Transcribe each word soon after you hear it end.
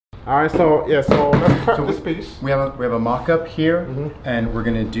All right, so yeah, so let's prep this piece. We have a mock-up here, and we're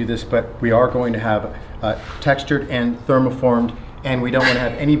going to do this, but we are going to have textured and thermoformed, and we don't want to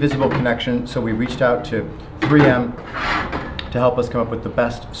have any visible connection, so we reached out to 3M to help us come up with the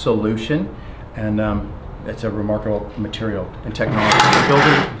best solution, and it's a remarkable material and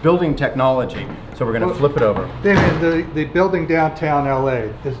technology, building technology. So we're going to flip it over. David, the building downtown LA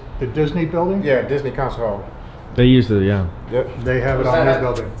is the Disney building? Yeah, Disney Concert Hall. They use it, yeah. Yep. They have it on their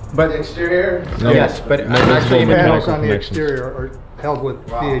building. But the exterior? No, yes, but no actually, visible Panels mechanical on the connections. exterior are held with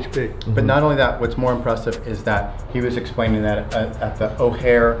VHP. but not only that, what's more impressive is that he was explaining that at the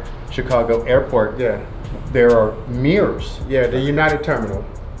O'Hare Chicago Airport, there are mirrors. Yeah, the United Terminal.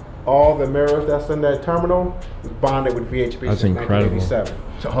 All the mirrors that's in that terminal is bonded with VHP That's since incredible.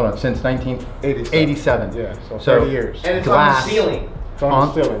 1987. So hold on, since 1987. Yeah, so 30 years. And it's glass. on the ceiling. It's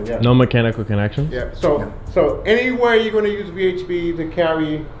on the ceiling, yeah. No mechanical connections? Yeah, so anywhere you're going to use VHP to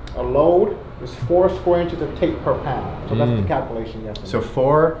carry a load, is 4 square inches of tape per pound. So that's the calculation yesterday. So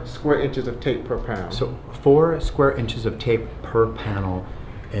 4 square inches of tape per pound. So 4 square inches of tape per panel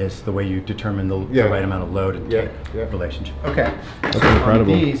is the way you determine the right amount of load and tape relationship. Okay, that's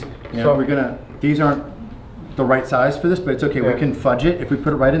incredible. These, these aren't the right size for this, but it's okay. We can fudge it. If we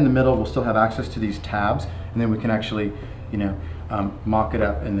put it right in the middle, we'll still have access to these tabs, and then we can actually, mock it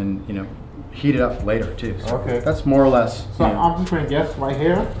up and then, heat it up later too. So that's more or less. So I'm just going to guess right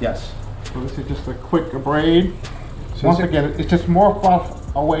here. Yes. So this is just a quick abrade. So once again, it's just more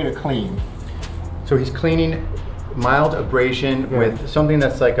of a way to clean. So he's cleaning mild abrasion with something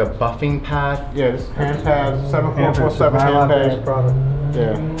that's like a buffing pad. Yeah, this hand pad, 7447 hand pad. Product.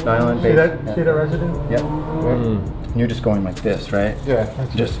 Yeah. Nylon See based. that residue? Yep. And you're just going like this, right? Yeah.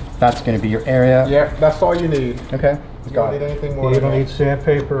 That's going to be your area. Yeah, that's all you need. Okay. You don't need anything more You than don't that. need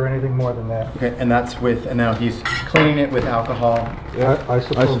sandpaper or anything more than that. Okay, and that's with, and now he's cleaning it with alcohol. Yeah. I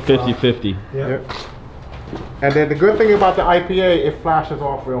said 50-50. Yep. And then the good thing about the IPA, it flashes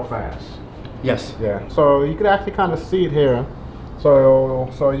off real fast. Yes. Yeah. So you can actually kind of see it here. So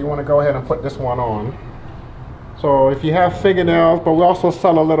you want to go ahead and put this one on. So if you have fingernails, but we also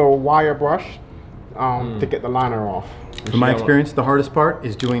sell a little wire brush to get the liner off. From my experience, the hardest part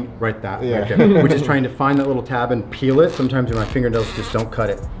is doing right there, which is trying to find that little tab and peel it. Sometimes my fingernails just don't cut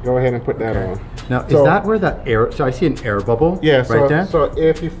it. Go ahead and put that on. Now, is that where that air, so I see an air bubble right there? So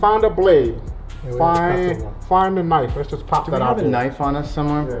if you found a blade, find a knife. Let's just pop Do that we out. have a knife on us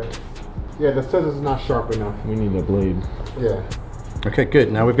somewhere? Yeah, the scissors is not sharp enough. We need a blade. Yeah. Okay,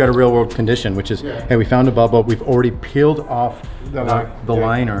 good. Now we've got a real world condition, which is, hey, we found a bubble. We've already peeled off the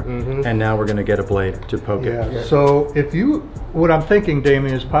liner, and now we're going to get a blade to poke it. So if what I'm thinking,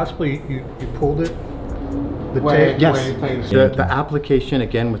 Damien, is possibly you pulled it, the tape. Yes, the application,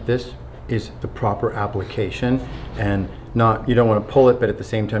 again, with this is the proper application, and you don't want to pull it, but at the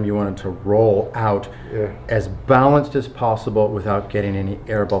same time you want it to roll out as balanced as possible without getting any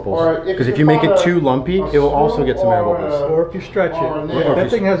air bubbles. Because if you make it too lumpy, it will also get some air bubbles. Or if you stretch it, that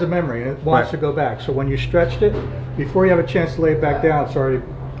thing has a memory and it wants to go back. So when you stretched it, before you have a chance to lay it back down, it's already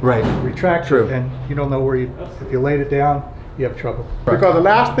retracted, and you don't know where if you laid it down, you have trouble. Because the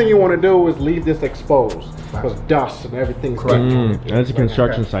last thing you want to do is leave this exposed, because dust and everything's And it's a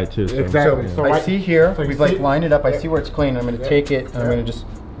construction site too. So. Exactly. So I see here, we've like lined it up. I see where it's clean. I'm going to take it and I'm going to just,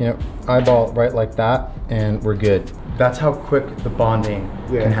 eyeball it right like that, and we're good. That's how quick the bonding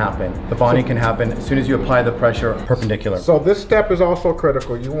can happen. The bonding can happen as soon as you apply the pressure perpendicular. So this step is also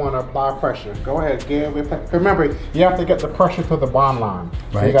critical. You want to apply pressure. Go ahead, remember, you have to get the pressure to the bond line.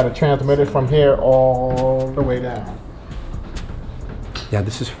 So you got to transmit it from here all the way down. Yeah,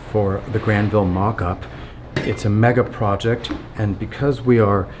 this is for the Granville mock-up. It's a mega project, and because we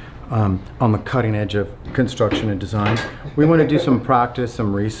are on the cutting edge of construction and design, we want to do some practice,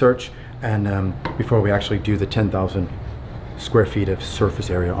 some research, and before we actually do the 10,000 square feet of surface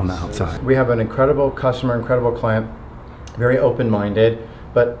area on the outside. We have an incredible customer, incredible client, very open-minded,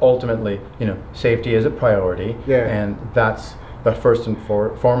 but ultimately, safety is a priority, and that's the first and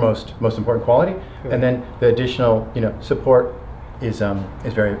foremost, most important quality, and then the additional, support is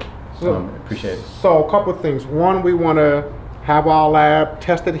very appreciated. So a couple of things. One, we want to have our lab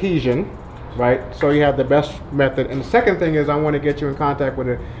test adhesion, right? So you have the best method. And the second thing is I want to get you in contact with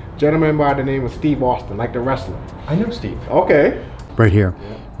a gentleman by the name of Steve Austin, like the wrestler. I know Steve. Okay. Right here,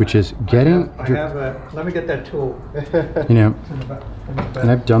 which is getting. Let me get that tool.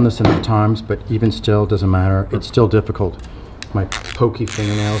 And I've done this enough times, but even still, doesn't matter. It's still difficult. My pokey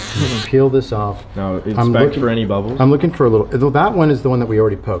fingernails. Peel this off. Now, inspect for any bubbles. I'm looking for a little. That one is the one that we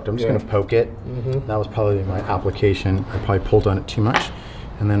already poked. I'm just going to poke it. That was probably my application. I probably pulled on it too much.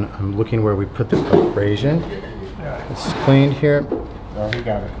 And then I'm looking where we put the abrasion. It's cleaned here. Oh, we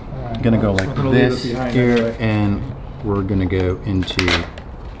got it. I'm gonna go like I'm gonna leave this it behind here, anyway. and we're gonna go into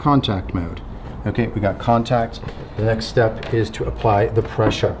contact mode. Okay, we got contact. The next step is to apply the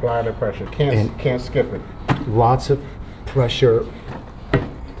pressure. Apply the pressure. Can't skip it. Lots of pressure.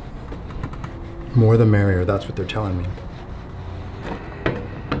 More the merrier, that's what they're telling me.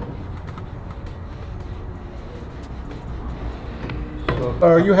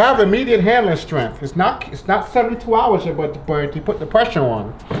 You have immediate handling strength. It's not 72 hours here, but you put the pressure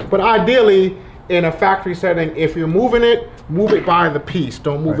on. But ideally, in a factory setting, if you're moving it, move it by the piece.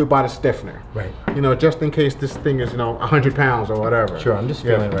 Don't move it by the stiffener. Right. You know, just in case this thing is 100 pounds or whatever. Sure, I'm just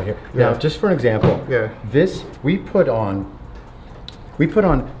feeling it right here. Yeah. Now, just for an example, this we put on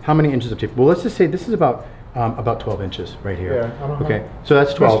how many inches of tape? Well, let's just say this is about 12 inches right here. Yeah. Okay, so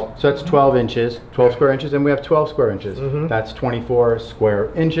that's 12. So that's 12 inches, 12 square inches, and we have 12 square inches. That's 24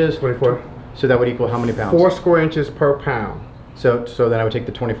 square inches. 24. So that would equal how many pounds? 4 square inches per pound. So then I would take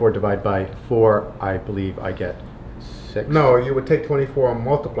the 24 divided by 4. I believe I get 6. No, you would take 24 and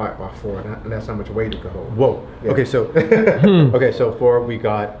multiply it by 4, and that's how much weight it could hold. Whoa. Yeah. Okay, so 4 we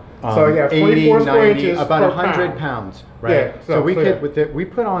got. So yeah, 24 80, square 90, inches about per 100 pound. pounds, right? Yeah, so we so could yeah. with it, we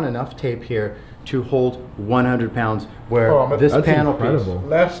put on enough tape here to hold 100 pounds. Where Oh, but this that's panel incredible.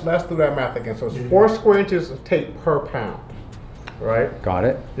 piece. Let's do that math again. So it's 4 square inches of tape per pound, right? Got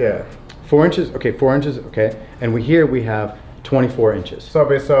it. Yeah. 4 inches. Okay, 4 inches. Okay, and we have 24 inches.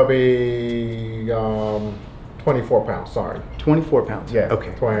 So it'll be 24 pounds. Sorry. 24 pounds. Yeah.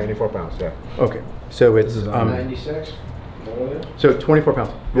 Okay. 24 pounds. Yeah. Okay. So it's 96. so 24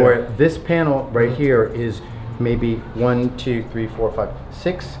 pounds. Where this panel right here is maybe 1, 2, 3, 4, 5,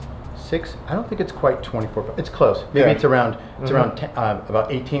 6. I don't think it's quite 24 pounds. It's close. Maybe it's around about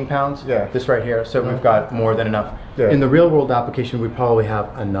 18 pounds. Yeah. This right here. So we've got more than enough. Yeah. In the real world application, we probably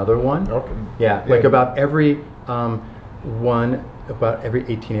have another one. Okay. Yeah. Like about every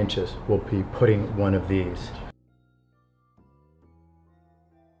 18 inches, we'll be putting one of these.